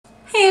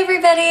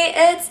everybody,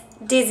 it's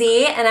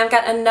Dizzy and I've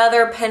got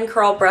another pen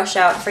curl brush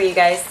out for you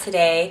guys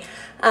today.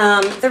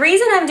 The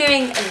reason I'm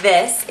doing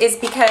this is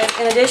because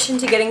in addition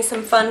to getting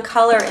some fun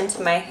color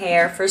into my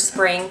hair for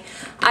spring,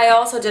 I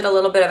also did a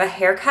little bit of a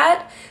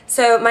haircut.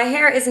 So my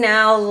hair is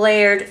now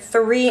layered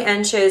 3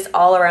 inches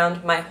all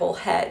around my whole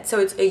head. So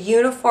it's a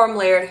uniform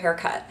layered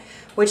haircut,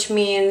 which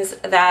means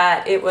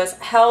that it was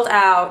held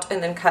out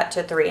and then cut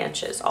to 3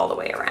 inches all the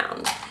way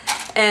around.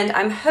 And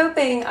I'm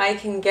hoping I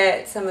can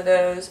get some of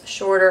those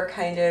shorter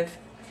kind of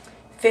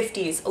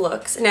 50s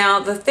looks.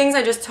 Now, the things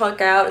I just took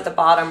out at the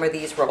bottom were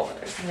these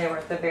rollers. And they were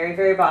at the very,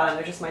 very bottom.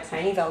 They're just my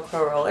tiny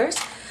Velcro rollers.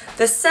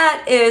 The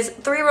set is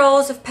 3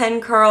 rolls of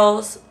pen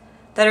curls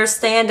that are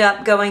stand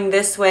up going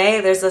this way.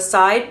 There's a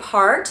side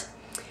part.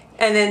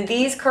 And then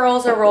these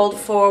curls are rolled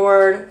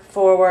forward,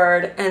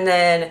 forward, and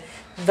then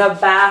the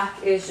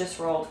back is just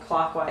rolled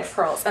clockwise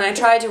curls. And I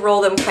tried to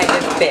roll them kind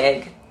of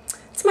big.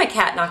 It's my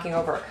cat knocking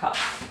over a cup.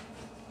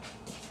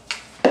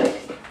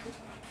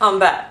 I'm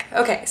back.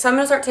 Okay, so I'm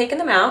going to start taking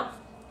them out.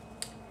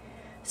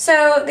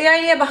 So the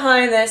idea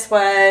behind this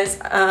was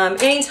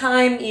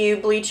anytime you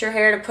bleach your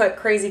hair to put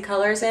crazy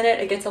colors in it,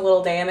 it gets a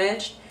little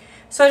damaged.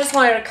 So I just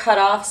wanted to cut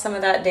off some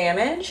of that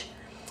damage.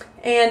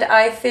 And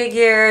I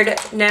figured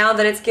now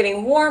that it's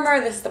getting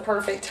warmer, this is the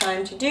perfect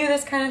time to do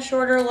this kind of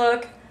shorter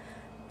look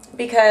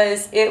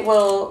because it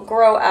will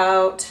grow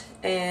out,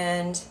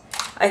 and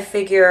I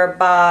figure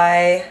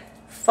by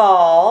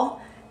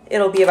fall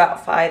it'll be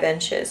about 5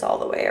 inches all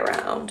the way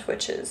around,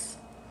 which is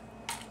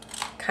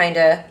kind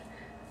of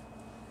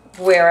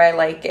where I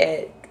like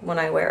it when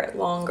I wear it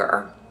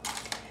longer.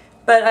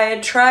 But I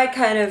had tried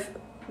kind of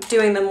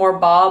doing the more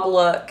bob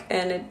look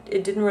and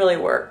it didn't really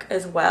work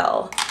as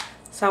well.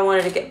 So I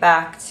wanted to get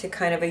back to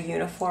kind of a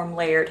uniform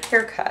layered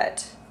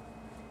haircut.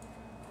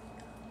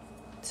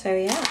 So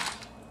yeah.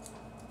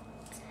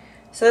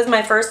 So this is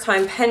my first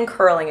time pen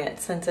curling it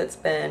since it's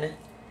been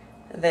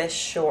this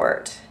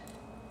short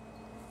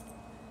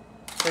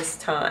this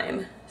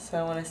time. So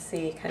I want to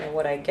see kind of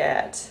what I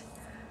get.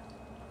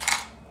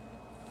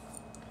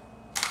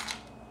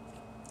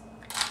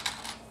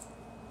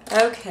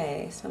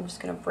 Okay, so I'm just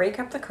going to break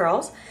up the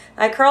curls.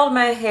 I curled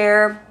my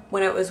hair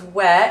when it was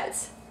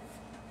wet,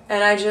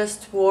 and I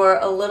just wore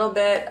a little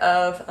bit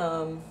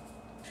of,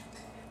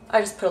 I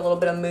just put a little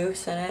bit of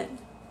mousse in it.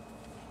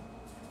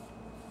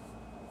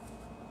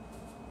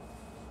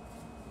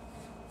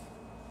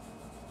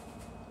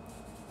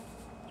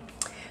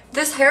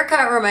 This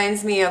haircut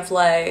reminds me of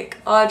like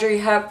Audrey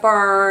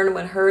Hepburn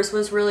when hers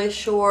was really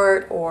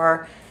short,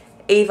 or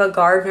Ava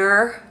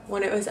Gardner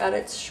when it was at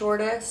its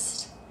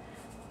shortest.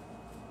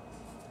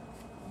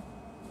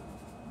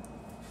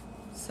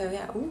 So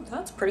yeah, ooh,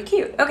 that's pretty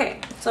cute.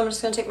 Okay, so I'm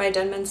just gonna take my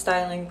Denman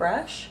styling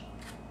brush.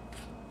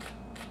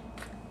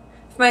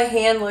 If my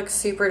hand looks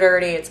super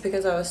dirty, it's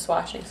because I was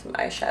swatching some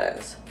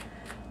eyeshadows.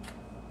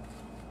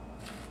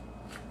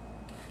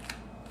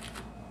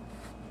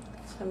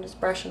 So I'm just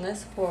brushing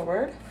this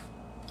forward.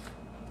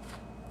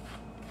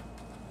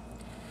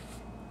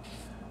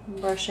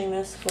 Brushing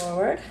this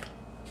forward.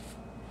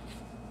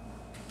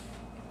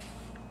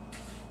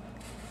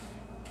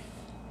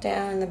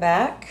 Down in the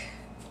back.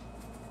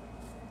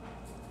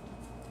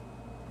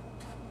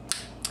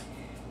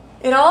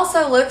 It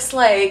also looks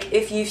like,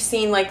 if you've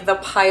seen like the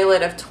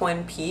pilot of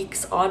Twin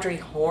Peaks, Audrey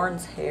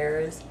Horne's hair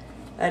is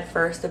at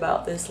first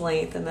about this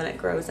length and then it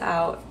grows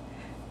out.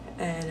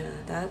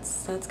 And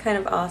that's kind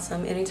of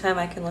awesome. Anytime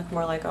I can look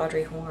more like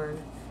Audrey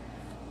Horne,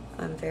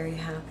 I'm very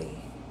happy.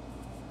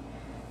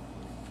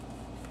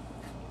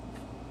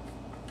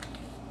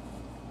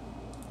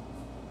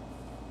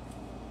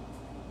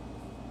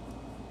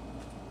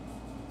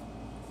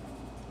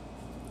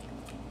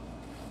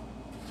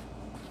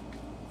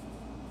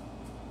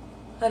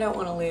 I don't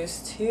want to lose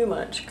too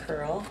much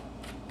curl.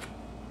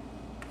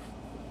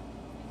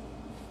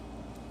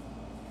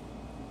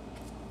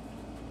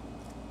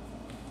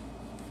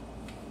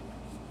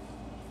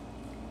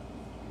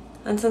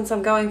 And since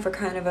I'm going for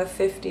kind of a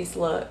 50s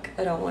look,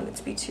 I don't want it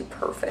to be too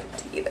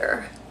perfect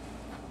either.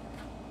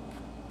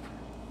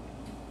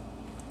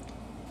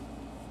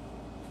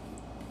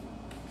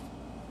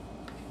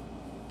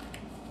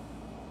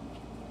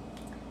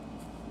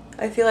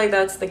 I feel like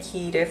that's the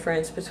key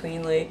difference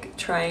between like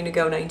trying to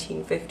go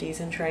 1950s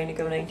and trying to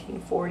go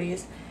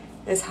 1940s,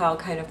 is how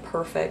kind of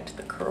perfect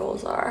the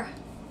curls are.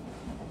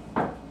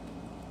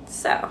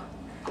 So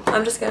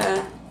I'm just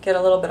gonna get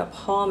a little bit of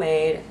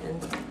pomade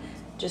and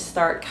just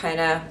start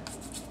kind of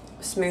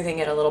smoothing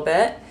it a little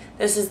bit.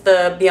 This is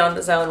the Beyond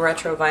the Zone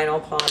Retro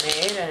Vinyl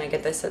Pomade, and I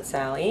get this at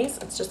Sally's.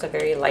 It's just a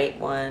very light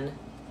one,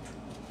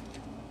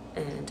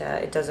 and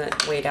it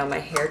doesn't weigh down my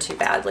hair too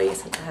badly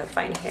since I have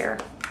fine hair.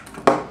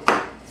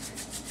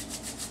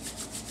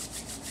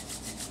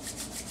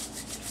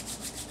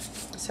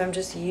 So I'm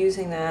just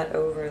using that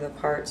over the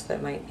parts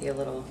that might be a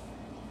little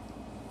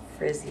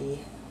frizzy.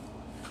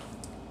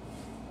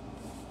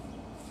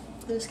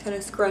 I'm just kind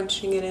of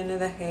scrunching it into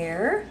the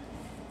hair.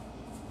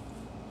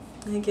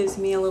 And it gives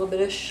me a little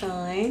bit of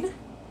shine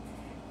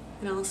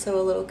and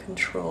also a little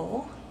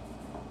control.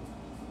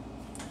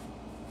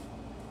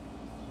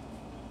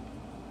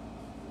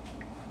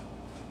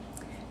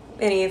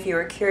 any of you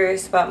are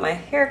curious about my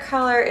hair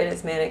color, it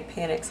is Manic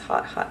Panic's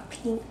Hot Hot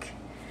Pink.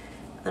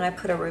 And I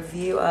put a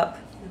review up.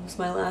 It was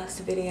my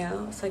last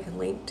video, so I can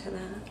link to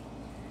that.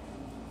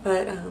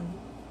 But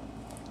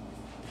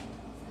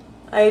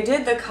I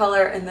did the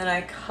color and then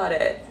I cut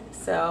it,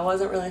 so I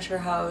wasn't really sure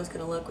how I was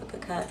going to look with the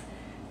cut.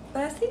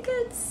 But I think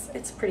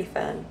it's pretty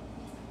fun.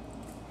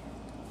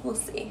 We'll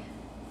see.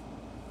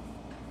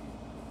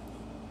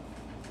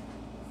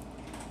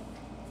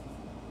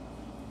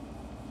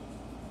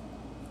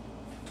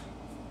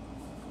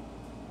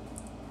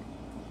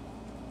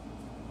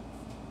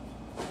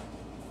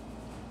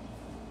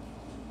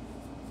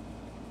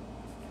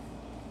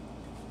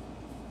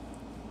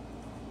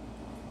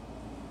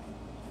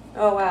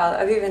 Oh wow,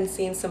 I've even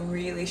seen some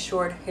really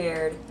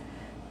short-haired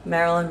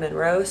Marilyn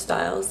Monroe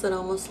styles that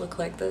almost look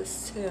like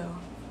this too.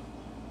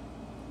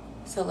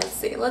 So let's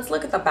see, let's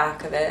look at the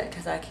back of it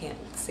because I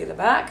can't see the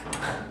back.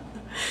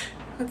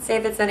 Let's see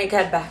if it's any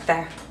good back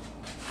there.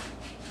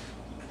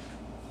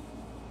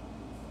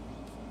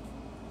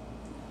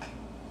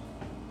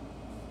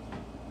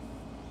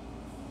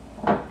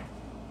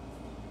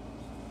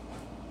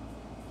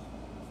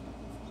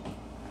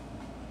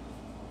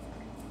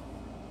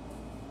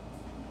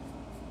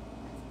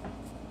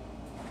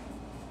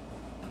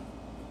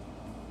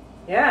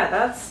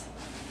 Yeah,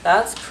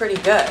 that's pretty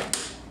good.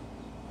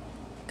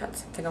 Got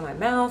something on my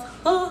mouth.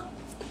 Huh.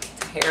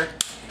 It's hair.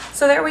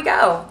 So there we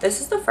go.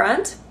 This is the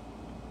front.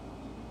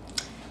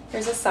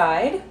 Here's the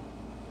side.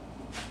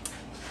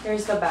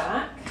 Here's the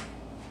back.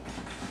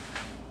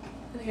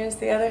 And here's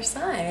the other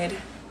side.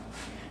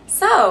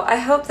 So I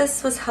hope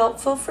this was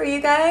helpful for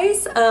you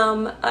guys.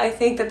 I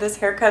think that this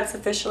haircut's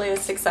officially a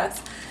success.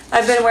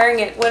 I've been wearing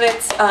it when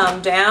it's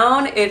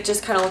down. It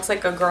just kind of looks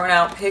like a grown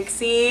out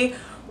pixie,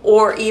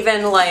 or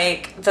even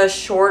like the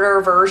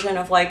shorter version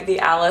of like the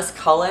Alice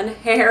Cullen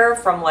hair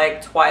from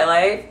like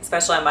Twilight,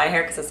 especially on my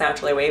hair because it's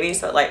naturally wavy,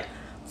 so it like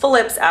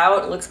flips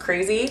out. It looks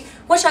crazy,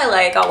 which I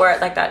like. I'll wear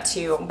it like that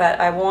too, but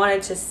I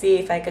wanted to see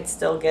if I could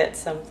still get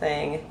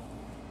something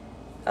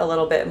a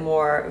little bit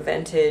more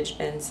vintage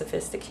and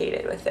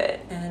sophisticated with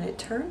it, and it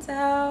turns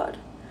out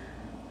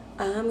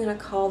I'm gonna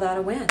call that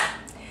a win.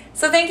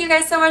 So thank you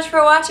guys so much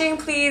for watching.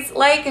 Please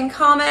like and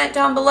comment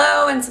down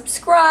below and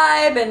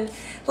subscribe and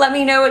let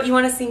me know what you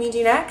want to see me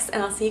do next,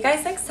 and I'll see you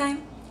guys next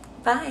time.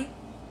 Bye.